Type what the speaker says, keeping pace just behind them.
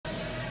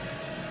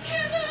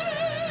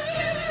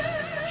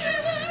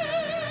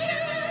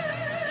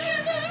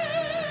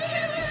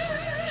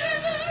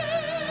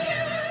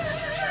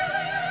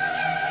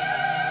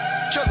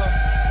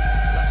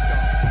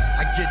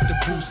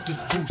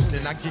boosters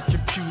boosting, I get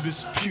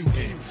computers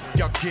puting.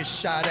 Y'all get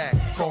shot at,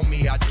 call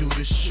me, I do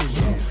the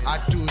shooting. I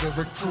do the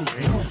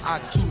recruiting, I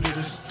tutor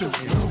the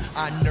students.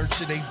 I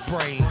nurture their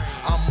brain,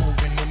 I'm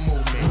moving the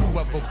movement.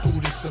 Whoever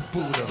Buddha's a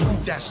Buddha,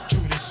 that's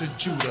Judas or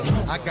Judah.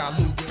 I got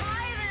Luga.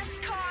 Buy this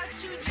car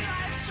to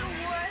drive to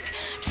work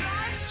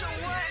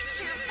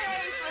to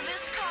pay for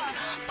this car.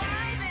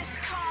 Buy this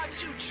car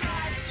to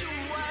drive to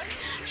work.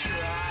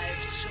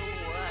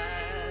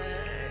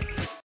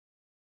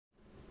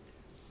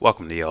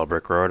 Welcome to Yellow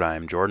Brick Road. I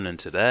am Jordan, and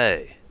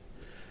today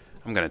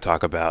I'm going to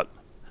talk about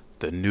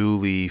the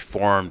newly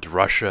formed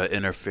Russia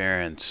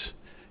interference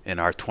in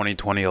our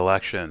 2020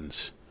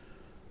 elections.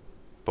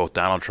 Both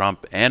Donald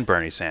Trump and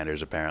Bernie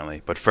Sanders,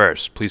 apparently. But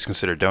first, please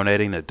consider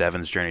donating to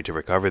Devon's Journey to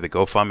Recovery. The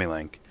GoFundMe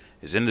link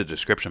is in the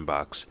description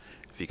box.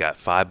 If you got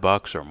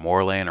 $5 or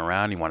more laying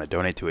around, you want to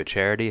donate to a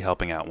charity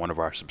helping out one of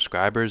our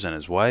subscribers and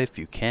his wife,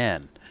 you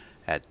can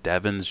at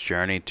Devon's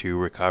Journey to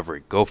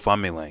Recovery.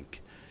 GoFundMe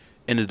link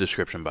in the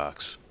description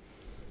box.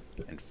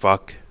 And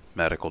fuck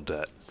medical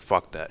debt.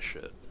 Fuck that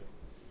shit.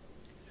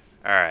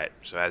 Alright,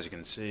 so as you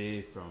can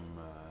see from,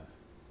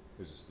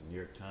 the New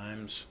York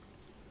Times.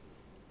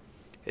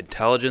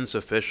 Intelligence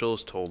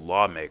officials told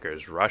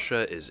lawmakers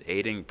Russia is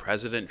aiding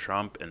President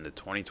Trump in the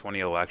 2020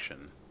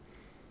 election,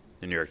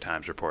 the New York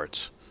Times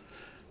reports.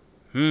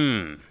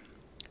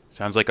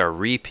 Sounds like a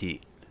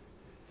repeat.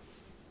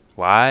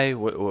 Why?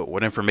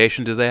 What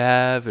information do they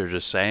have? They're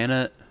just saying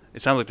it?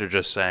 It sounds like they're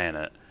just saying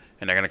it,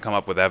 and they're going to come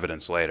up with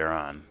evidence later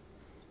on.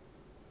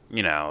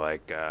 You know,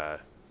 like,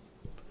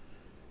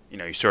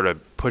 you sort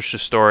of put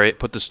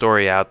the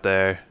story out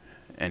there,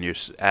 and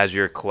as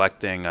you're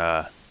collecting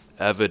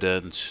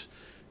evidence,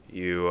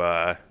 you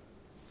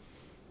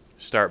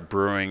start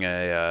brewing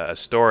a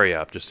story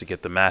up just to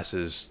get the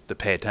masses to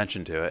pay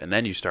attention to it, and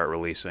then you start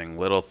releasing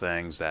little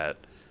things that,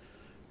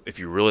 if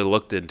you really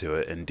looked into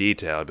it in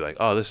detail, you'd be like,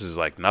 oh, this is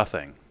like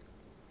nothing.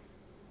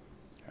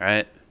 All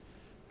right?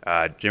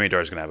 Jimmy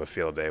Dore's going to have a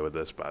field day with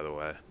this, by the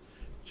way.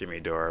 Jimmy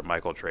Dore,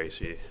 Michael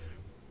Tracy.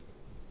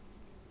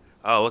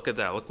 Oh, look at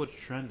that. Look what's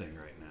trending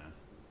right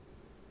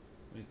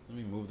now. Let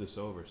me move this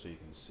over so you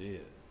can see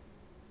it.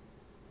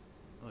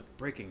 Look,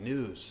 breaking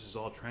news. This is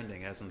all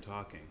trending as I'm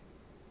talking.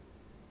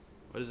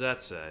 What does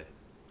that say?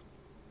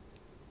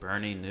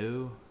 Bernie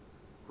knew?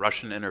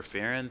 Russian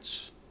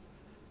interference?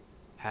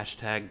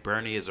 Hashtag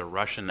Bernie is a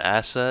Russian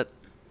asset?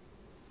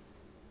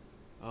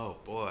 Oh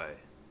boy.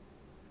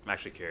 I'm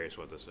actually curious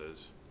what this is.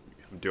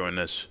 I'm doing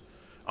this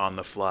on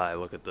the fly.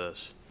 Look at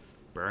this.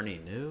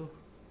 Bernie knew?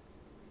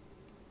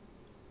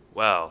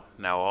 Well,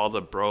 now all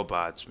the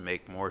brobots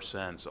make more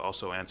sense.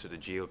 Also answer the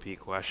GOP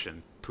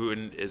question.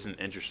 Putin isn't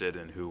interested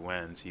in who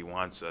wins. He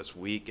wants us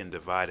weak and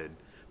divided.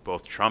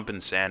 Both Trump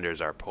and Sanders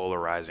are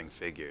polarizing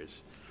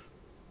figures.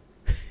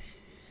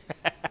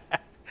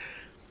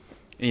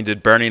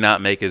 Did Bernie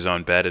not make his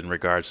own bed in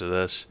regards to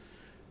this?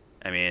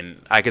 I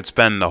mean, I could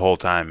spend the whole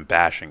time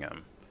bashing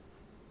him.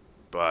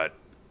 But,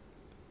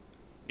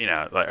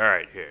 like, all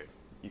right, here.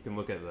 You can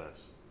look at this.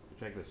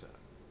 Check this out.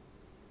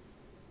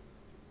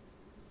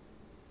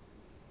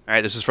 All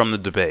right, this is from the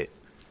debate.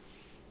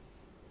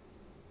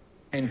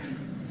 And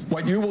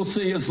what you will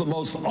see is the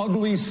most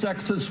ugly,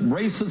 sexist,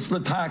 racist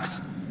attacks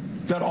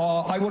that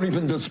are, I wouldn't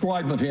even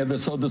describe them here, they're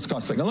so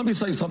disgusting. And let me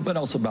say something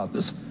else about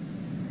this,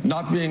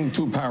 not being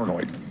too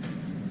paranoid.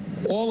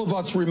 All of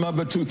us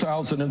remember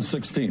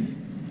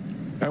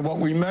 2016. And what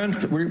we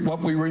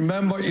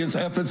remember is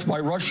efforts by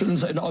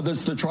Russians and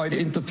others to try to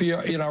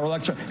interfere in our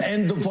election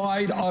and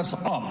divide us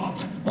up.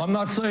 I'm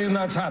not saying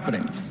that's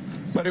happening,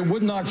 but it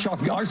would not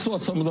shock me. I saw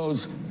some of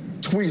those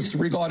tweets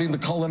regarding the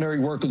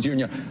Culinary Workers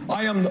Union.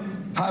 I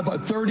have a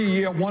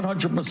 30-year,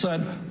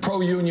 100%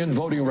 pro-union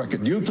voting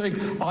record. You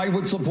think I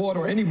would support,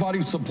 or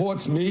anybody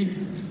supports me,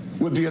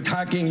 would be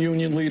attacking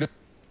union leaders?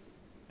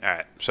 All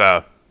right,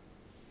 so,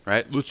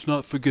 right, let's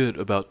not forget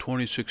about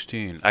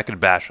 2016. I could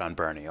bash on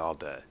Bernie all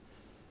day.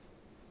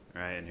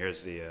 All right, and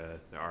here's the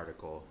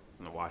article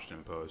from the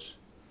Washington Post.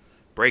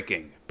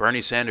 Breaking.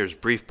 Bernie Sanders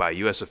briefed by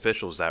U.S.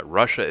 officials that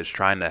Russia is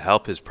trying to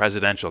help his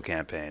presidential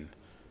campaign.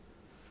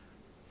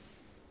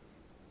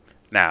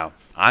 Now,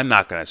 I'm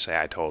not going to say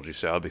I told you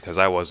so, because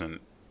I wasn't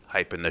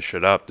hyping this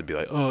shit up to be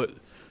like, oh,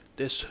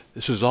 this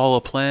is all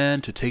a plan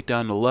to take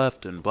down the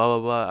left and blah, blah,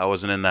 blah. I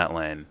wasn't in that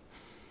lane.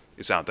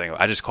 It's not thinking.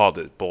 I just called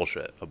it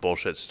bullshit, a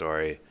bullshit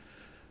story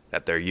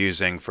that they're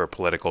using for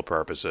political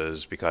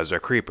purposes because they're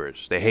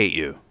creepers. They hate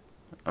you.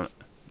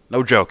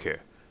 No joke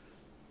here.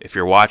 If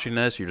you're watching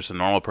this, you're just a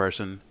normal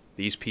person.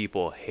 These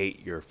people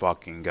hate your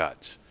fucking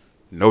guts.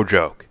 No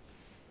joke.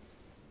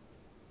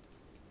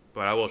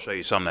 But I will show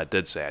you something that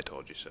did say I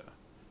told you so.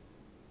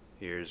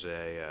 Here's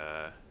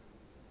a,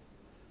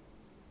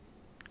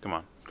 come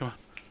on. Come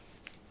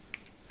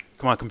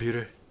on,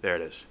 computer. There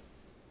it is.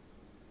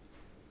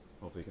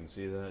 Hopefully you can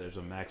see that. There's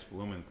a Max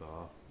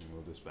Blumenthal. Let me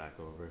move this back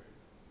over.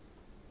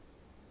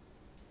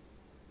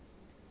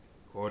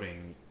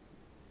 Quoting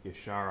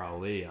Yashar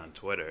Ali on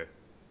Twitter.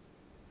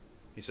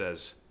 He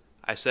says,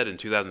 I said in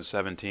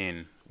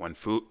 2017,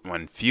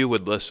 when few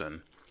would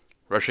listen,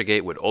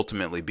 Russiagate would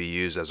ultimately be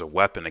used as a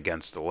weapon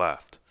against the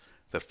left.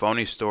 The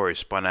phony story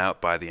spun out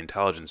by the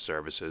intelligence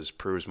services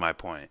proves my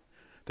point.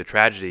 The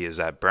tragedy is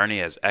that Bernie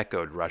has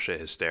echoed Russia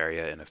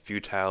hysteria in a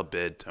futile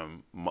bid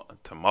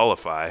to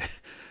mollify,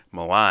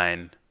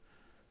 malign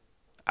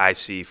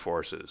IC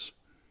forces.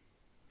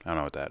 I don't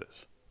know what that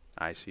is.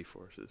 IC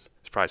forces.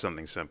 It's probably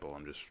something simple.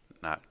 I'm just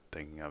not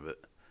thinking of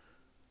it.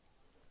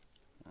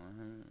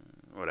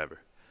 Whatever.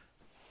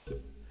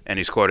 And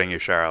he's quoting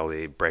Yashar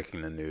Ali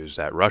breaking the news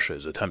that Russia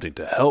is attempting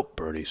to help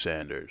Bernie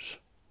Sanders.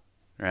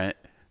 Right?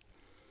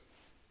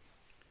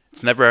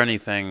 It's never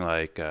anything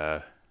like,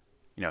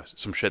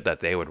 some shit that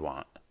they would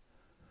want.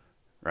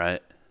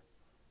 Right?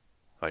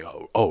 Like,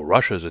 oh,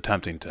 Russia is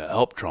attempting to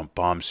help Trump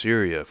bomb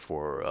Syria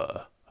for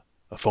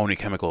a phony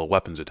chemical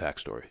weapons attack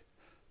story.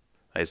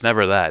 It's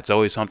never that. It's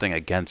always something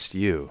against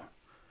you.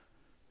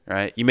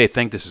 Right? You may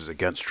think this is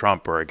against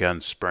Trump or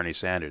against Bernie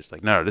Sanders.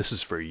 Like, no, this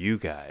is for you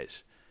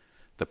guys.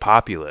 The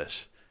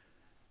populace.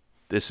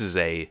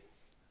 They're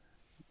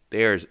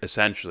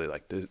essentially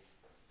like,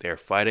 they're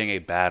fighting a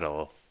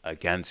battle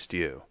against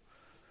you.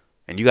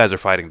 And you guys are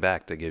fighting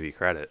back, to give you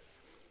credit.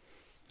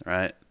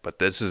 Right? But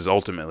this is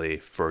ultimately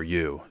for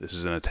you. This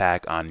is an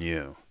attack on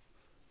you.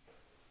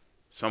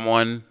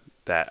 Someone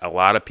that a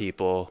lot of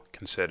people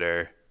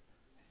consider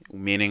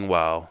meaning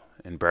well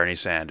in Bernie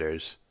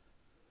Sanders,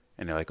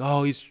 and they're like,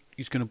 oh, he's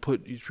gonna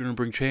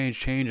bring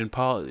change in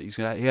policy.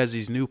 He has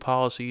these new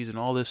policies and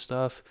all this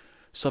stuff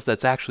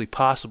that's actually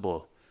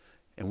possible,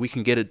 and we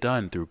can get it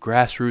done through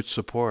grassroots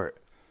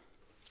support.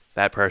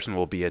 That person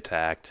will be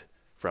attacked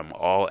from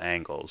all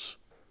angles.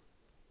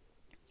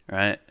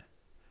 Right?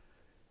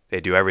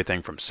 They do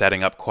everything from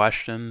setting up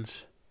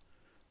questions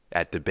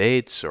at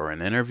debates or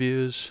in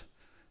interviews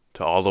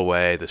to all the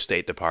way the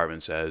State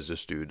Department says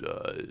this dude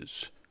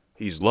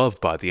he's loved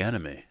by the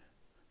enemy.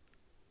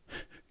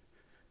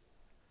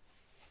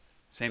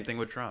 Same thing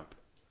with Trump.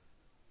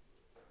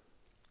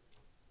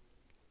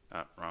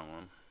 Wrong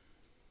one.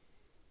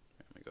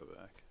 Let me go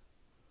back.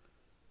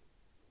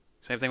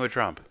 Same thing with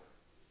Trump.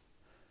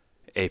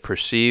 A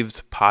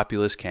perceived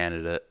populist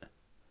candidate.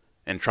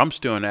 And Trump's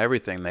doing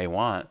everything they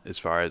want as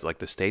far as like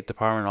the State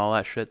Department and all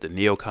that shit, the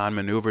neocon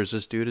maneuvers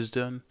this dude is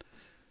doing.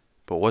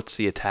 But what's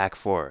the attack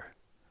for?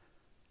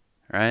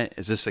 Right?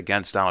 Is this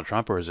against Donald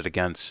Trump, or is it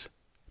against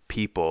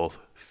people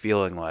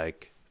feeling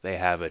like they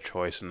have a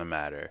choice in the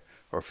matter,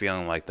 or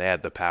feeling like they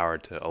have the power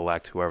to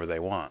elect whoever they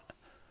want?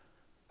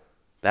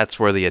 That's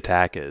where the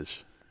attack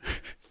is.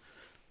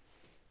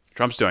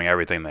 Trump's doing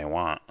everything they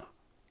want,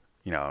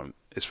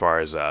 as far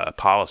as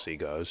policy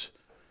goes.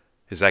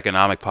 His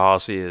economic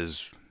policy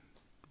is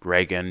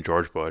Reagan,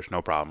 George Bush,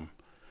 no problem.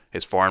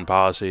 His foreign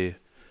policy,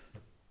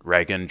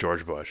 Reagan,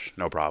 George Bush,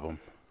 no problem.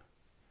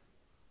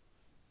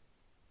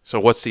 So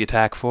what's the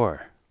attack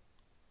for?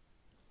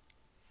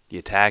 The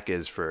attack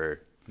is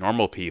for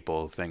normal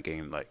people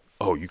thinking like,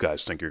 oh, you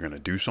guys think you're going to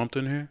do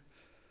something here?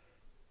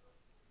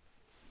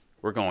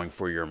 We're going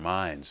for your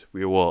minds.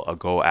 We will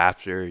go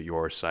after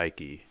your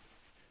psyche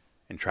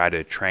and try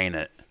to train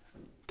it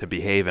to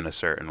behave in a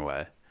certain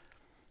way.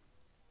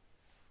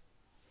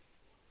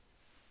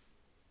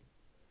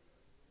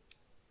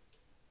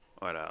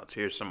 What else?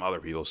 Here's some other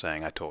people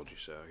saying, I told you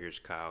so. Here's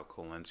Kyle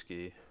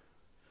Kulinski.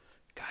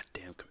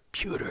 Goddamn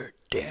computer,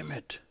 damn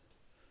it.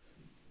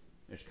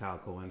 There's Kyle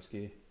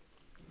Kulinski.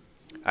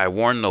 I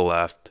warned the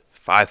left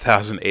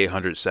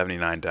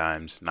 5,879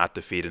 times not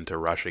to feed into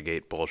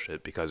Russiagate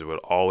bullshit because it would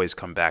always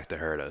come back to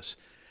hurt us.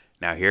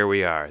 Now here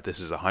we are. This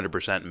is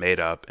 100% made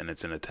up, and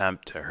it's an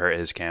attempt to hurt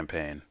his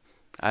campaign.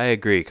 I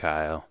agree,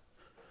 Kyle.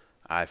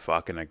 I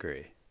fucking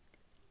agree.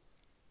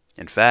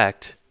 In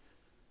fact,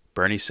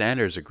 Bernie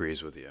Sanders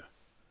agrees with you.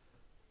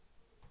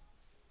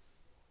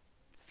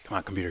 Come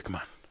on, computer, come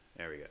on.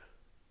 There we go.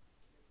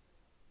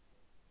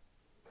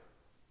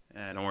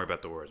 And don't worry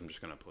about the words. I'm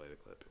just going to play the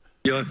clip.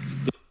 Yeah. Let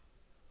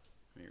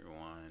me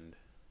rewind.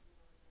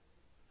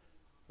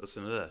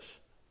 Listen to this.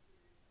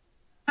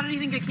 How did you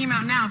think it came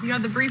out now? If you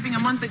had the briefing a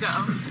month ago.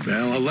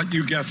 Well, I'll let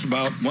you guess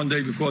about one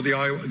day before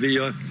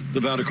the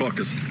Nevada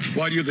caucus.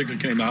 Why do you think it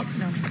came out?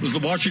 No. Was the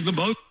Washington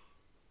Post?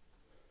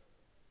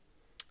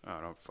 Oh,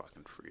 don't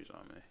fucking freeze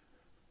on me.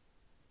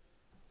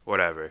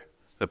 Whatever.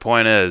 The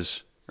point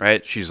is,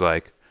 right? She's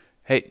like,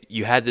 hey,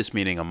 you had this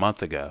meeting a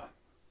month ago.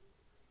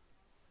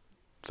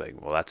 It's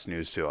like, well, that's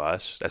news to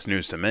us. That's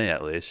news to me,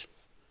 at least.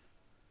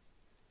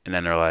 And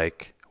then they're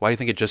like, why do you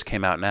think it just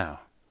came out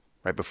now?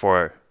 Right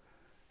before,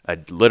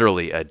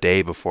 literally a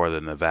day before the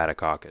Nevada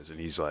caucus. And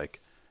he's like,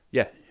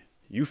 yeah,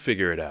 you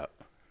figure it out.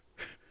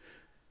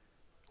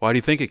 Why do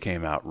you think it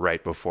came out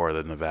right before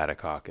the Nevada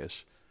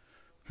caucus?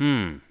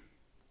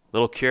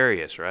 Little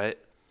curious, right?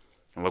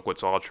 And look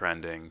what's all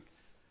trending.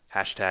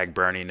 Hashtag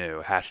Bernie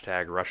knew.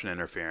 Hashtag Russian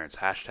interference.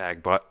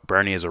 Hashtag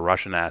Bernie is a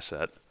Russian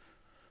asset.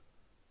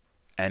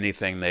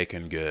 Anything they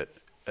can get.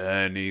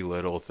 Any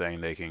little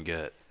thing they can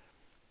get.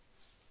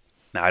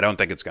 Now, I don't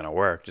think it's going to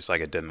work, just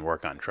like it didn't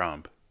work on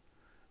Trump.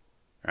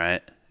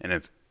 Right? And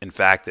if, in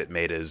fact, it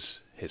made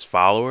his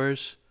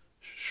followers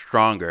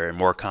stronger and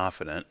more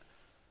confident,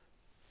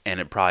 and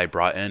it probably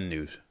brought in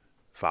new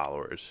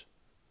followers.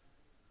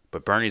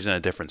 But Bernie's in a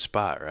different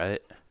spot,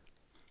 right?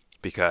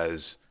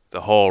 Because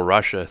the whole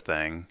Russia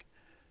thing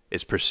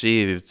is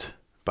perceived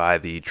by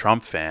the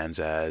Trump fans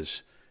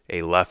as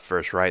a left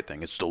versus right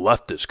thing. It's the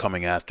leftists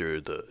coming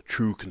after the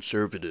true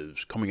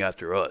conservatives, coming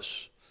after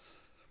us.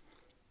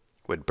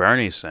 With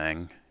Bernie's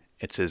saying,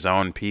 it's his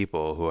own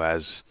people who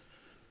has,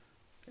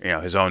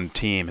 his own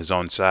team, his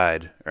own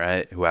side,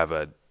 right? Who have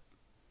a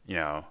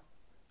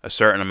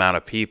certain amount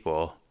of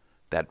people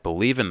that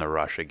believe in the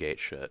Russiagate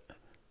shit.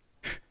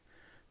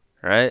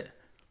 Right?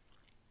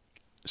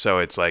 So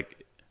it's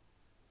like,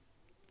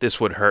 this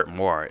would hurt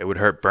more. It would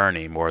hurt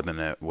Bernie more than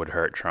it would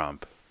hurt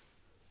Trump.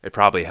 It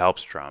probably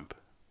helps Trump.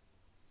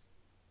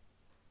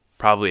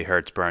 Probably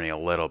hurts Bernie a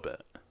little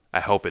bit. I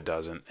hope it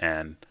doesn't.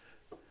 And,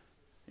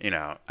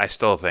 I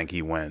still think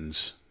he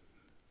wins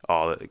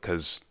all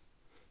because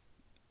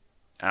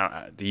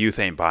the youth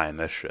ain't buying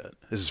this shit.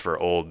 This is for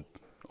old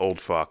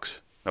fucks.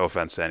 No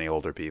offense to any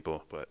older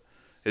people, but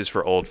this is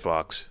for old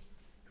fucks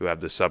who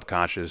have the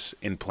subconscious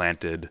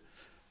implanted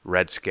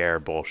Red Scare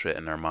bullshit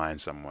in their mind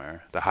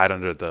somewhere. The hide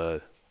under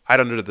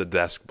the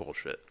desk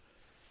bullshit.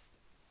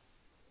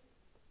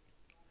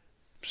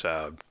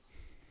 So,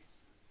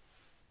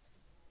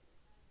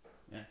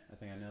 yeah, I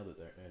think I nailed it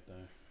right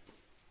there.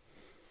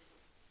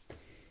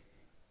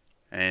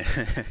 And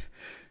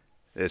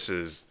this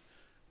is,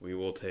 we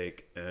will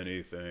take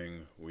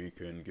anything we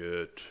can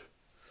get.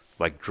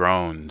 Like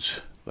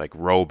drones, like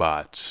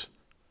robots.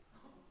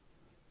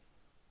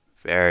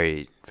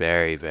 Very,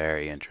 very,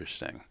 very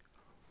interesting.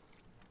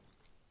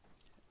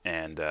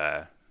 And,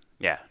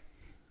 yeah,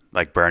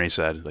 like Bernie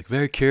said, like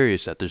very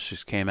curious that this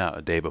just came out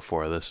a day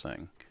before this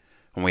thing.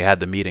 When we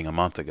had the meeting a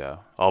month ago.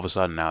 All of a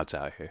sudden now it's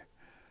out here.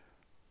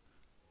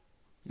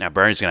 Now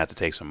Bernie's going to have to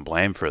take some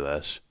blame for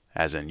this.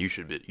 As in, you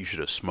should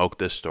have smoked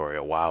this story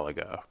a while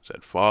ago.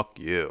 Said, fuck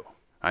you.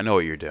 I know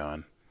what you're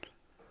doing.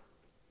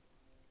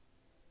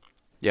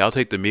 Yeah, I'll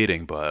take the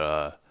meeting, but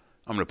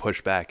I'm going to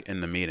push back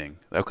in the meeting.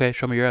 Okay,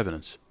 show me your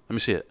evidence. Let me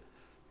see it.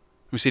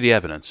 Let me see the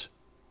evidence.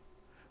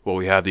 Well,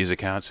 we have these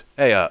accounts.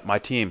 Hey, my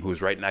team,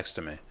 who's right next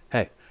to me.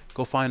 Hey,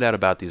 go find out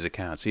about these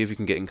accounts. See if you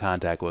can get in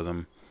contact with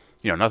them.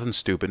 Nothing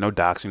stupid, no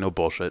doxing, no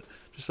bullshit.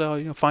 Just,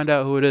 find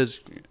out who it is.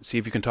 See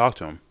if you can talk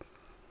to them.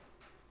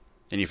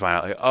 And you find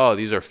out, like, oh,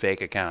 these are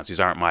fake accounts.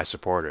 These aren't my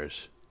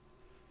supporters.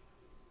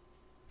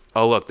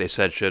 Oh, look, they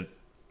said shit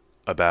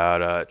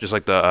about just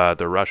like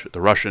the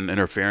Russian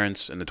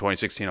interference in the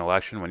 2016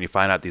 election. When you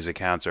find out these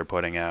accounts are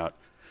putting out,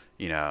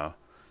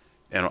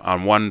 and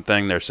on one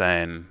thing they're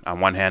saying,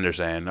 on one hand they're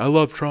saying, I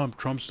love Trump,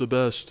 Trump's the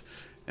best,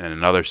 and in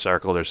another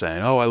circle they're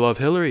saying, oh, I love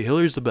Hillary,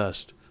 Hillary's the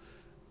best.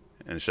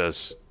 And it's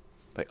just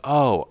like,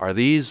 oh, are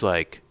these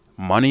like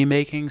money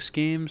making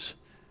schemes?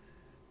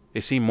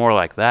 They seem more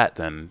like that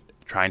than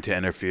trying to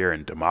interfere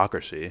in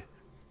democracy.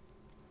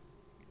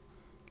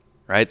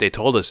 Right? They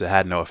told us it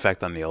had no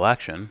effect on the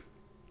election.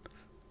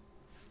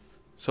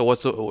 So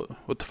what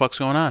the fuck's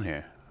going on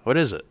here? What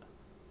is it?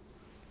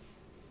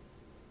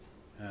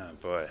 Oh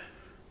boy.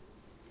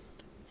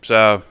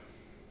 So,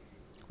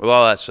 with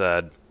all that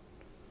said,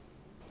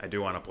 I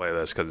do want to play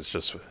this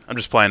because I'm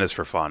just playing this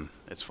for fun.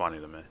 It's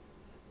funny to me.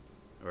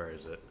 Where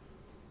is it?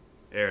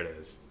 There it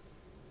is.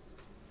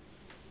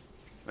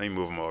 Let me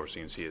move him over so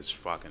you can see his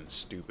fucking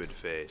stupid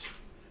face.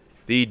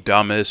 The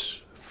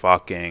dumbest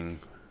fucking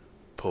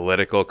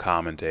political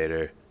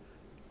commentator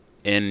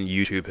in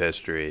YouTube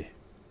history.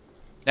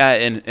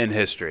 In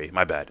history,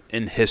 my bad.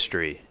 In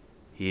history,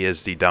 he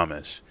is the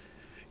dumbest.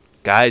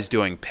 Guys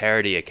doing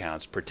parody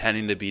accounts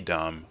pretending to be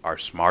dumb are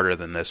smarter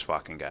than this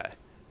fucking guy.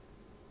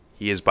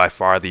 He is by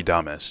far the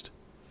dumbest.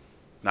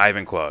 Not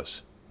even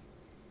close.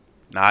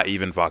 Not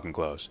even fucking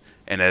close.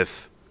 And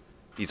if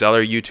these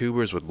other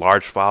YouTubers with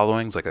large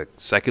followings, like a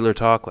Secular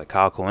Talk, like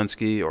Kyle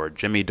Kulinski or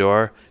Jimmy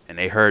Dore, and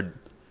they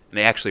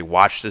actually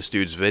watched this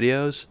dude's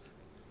videos,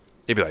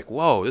 they'd be like,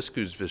 whoa, this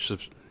dude's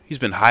he's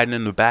been hiding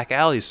in the back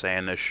alleys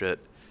saying this shit,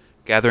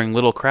 gathering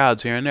little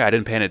crowds here and there. I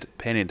didn't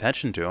pay any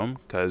attention to him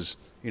because,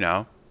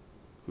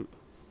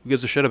 who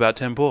gives a shit about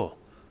Tim Pool?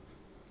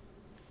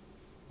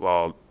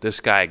 Well, this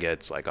guy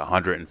gets like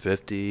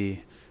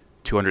 150,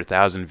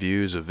 200,000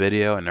 views of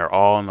video, and they're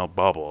all in the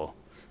bubble.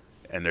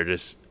 And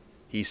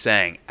he's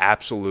saying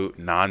absolute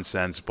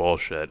nonsense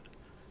bullshit.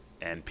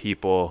 And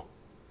people,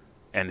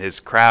 and his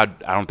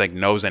crowd, I don't think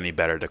knows any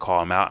better to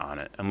call him out on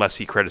it, unless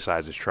he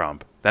criticizes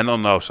Trump. Then they'll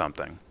know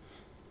something.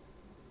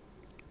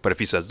 But if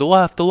he says, the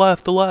left, the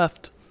left, the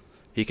left,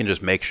 he can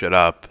just make shit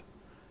up.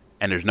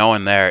 And there's no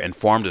one there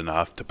informed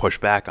enough to push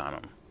back on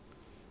him.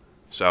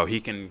 So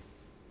he can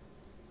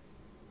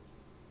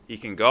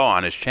go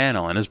on his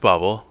channel in his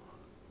bubble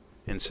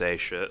and say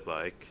shit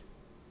like,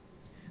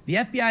 the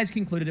FBI has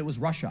concluded it was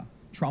Russia.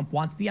 Trump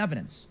wants the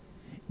evidence.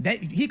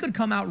 He could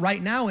come out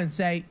right now and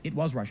say it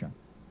was Russia.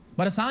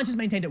 But Assange has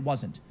maintained it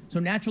wasn't.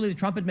 So naturally, the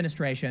Trump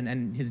administration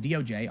and his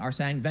DOJ are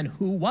saying, then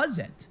who was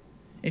it?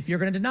 If you're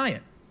going to deny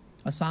it,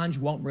 Assange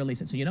won't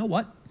release it. So you know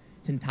what?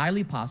 It's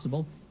entirely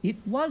possible it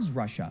was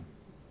Russia.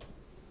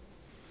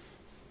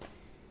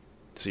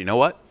 So you know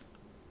what?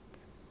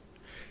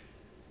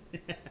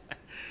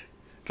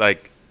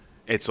 Like,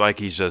 it's like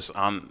he's just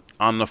on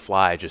the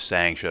fly, just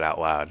saying shit out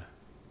loud,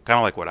 kind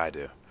of like what I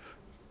do.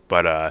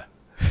 But I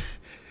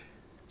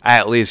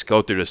at least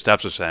go through the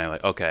steps of saying,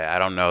 like, okay, I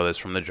don't know this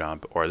from the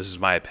jump, or this is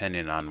my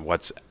opinion on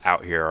what's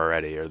out here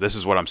already, or this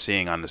is what I'm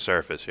seeing on the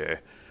surface here.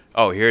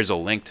 Oh, here's a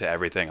link to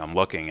everything I'm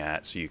looking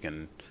at, so you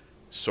can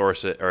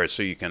source it, or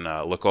so you can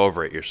look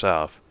over it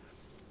yourself.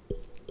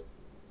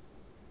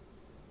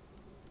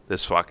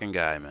 This fucking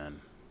guy,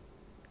 man.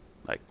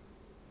 Like,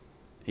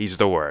 he's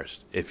the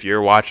worst. If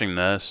you're watching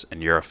this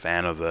and you're a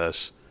fan of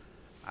this,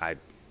 I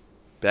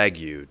beg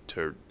you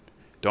to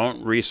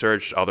don't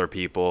research other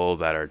people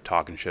that are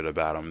talking shit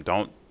about him.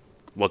 Don't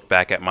look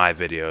back at my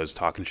videos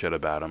talking shit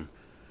about him.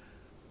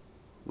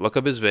 Look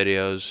up his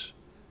videos,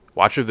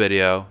 watch a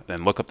video,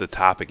 then look up the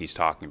topic he's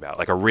talking about,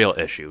 like a real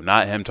issue.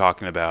 Not him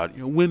talking about,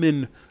 you know,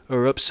 women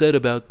are upset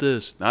about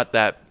this. Not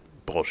that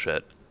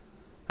bullshit.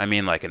 I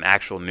mean like an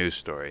actual news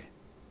story.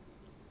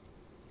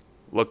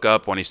 Look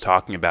up when he's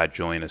talking about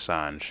Julian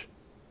Assange.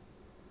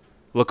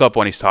 Look up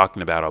when he's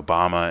talking about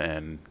Obama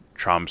and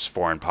Trump's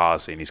foreign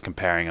policy and he's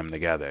comparing them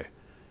together.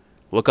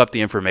 Look up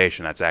the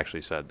information that's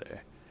actually said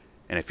there.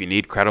 And if you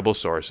need credible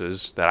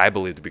sources that I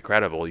believe to be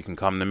credible, you can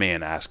come to me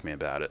and ask me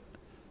about it.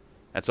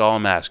 That's all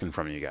I'm asking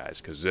from you guys,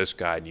 because this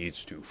guy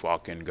needs to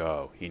fucking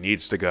go. He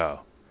needs to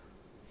go.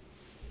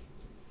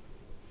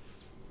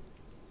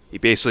 He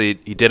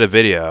did a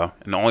video,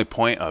 and the only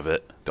point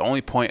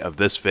of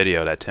this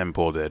video that Tim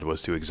Pool did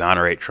was to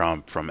exonerate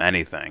Trump from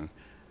anything,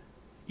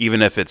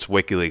 even if it's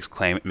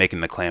WikiLeaks making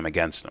the claim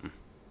against him.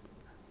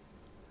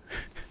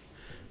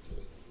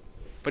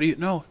 But he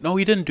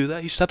didn't do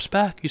that. He steps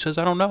back. He says,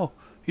 I don't know.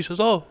 He says,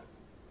 oh.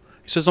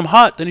 He says, I'm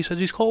hot. Then he says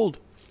he's cold.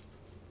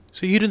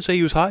 See, he didn't say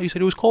he was hot. He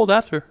said he was cold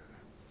after.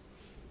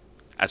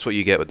 That's what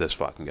you get with this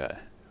fucking guy.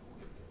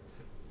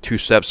 2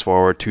 steps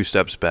forward, 2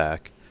 steps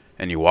back,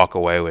 and you walk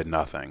away with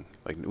nothing.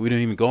 Like, we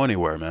didn't even go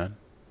anywhere, man.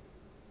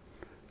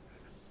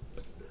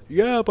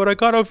 Yeah, but I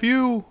got a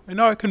view, and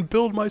now I can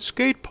build my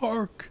skate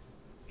park.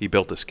 He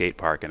built a skate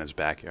park in his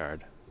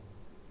backyard.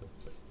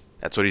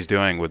 That's what he's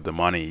doing with the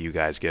money you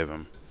guys give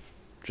him.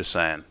 Just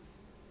saying.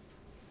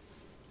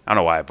 I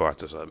don't know why I brought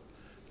this up.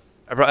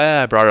 I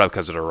brought it up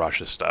because of the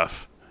Russia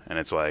stuff. And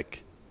it's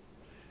like,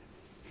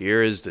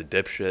 here is the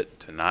dipshit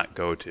to not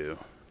go to.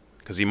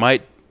 Because he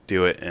might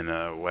do it in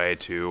a way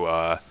to,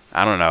 I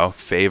don't know,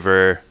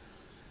 favor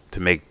to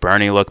make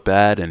Bernie look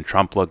bad and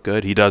Trump look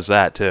good. He does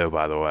that too,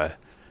 by the way.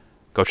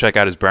 Go check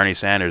out his Bernie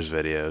Sanders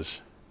videos.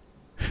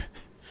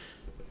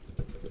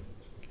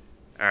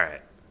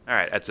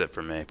 Alright, that's it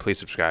for me. Please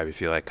subscribe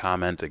if you like,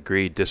 comment,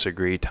 agree,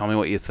 disagree, tell me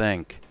what you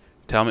think.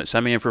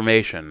 Send me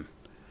information,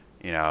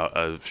 you know,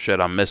 of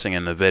shit I'm missing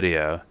in the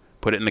video.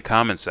 Put it in the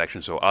comments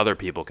section so other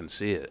people can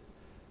see it,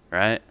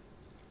 right?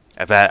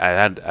 I've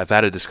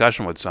had a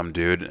discussion with some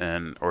dude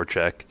or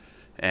chick,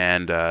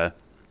 and they're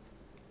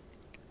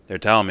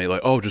telling me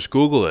like, oh, just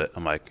Google it.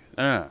 I'm like,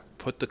 no,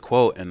 put the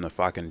quote in the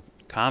fucking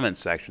comments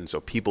section so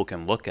people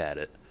can look at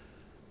it,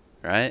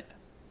 right?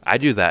 I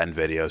do that in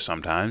videos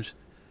sometimes.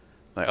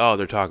 Like, oh,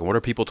 they're talking. What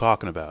are people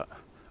talking about?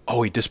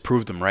 Oh, he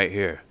disproved them right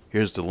here.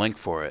 Here's the link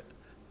for it.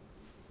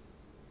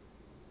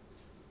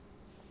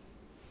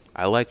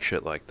 I like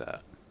shit like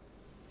that.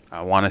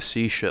 I want to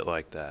see shit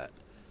like that.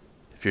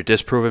 If you're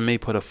disproving me,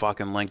 put a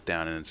fucking link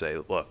down and say,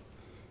 look,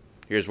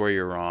 here's where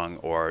you're wrong,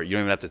 or you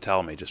don't even have to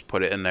tell me. Just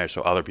put it in there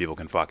so other people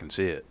can fucking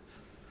see it.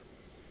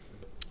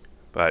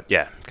 But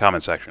yeah,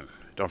 comment section.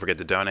 Don't forget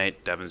to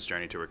donate. Devon's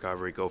Journey to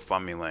Recovery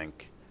GoFundMe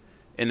link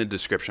in the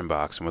description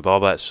box. And with all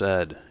that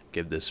said,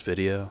 give this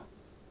video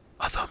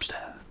a thumbs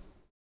down.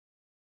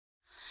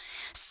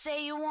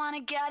 Say you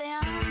wanna get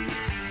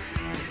in.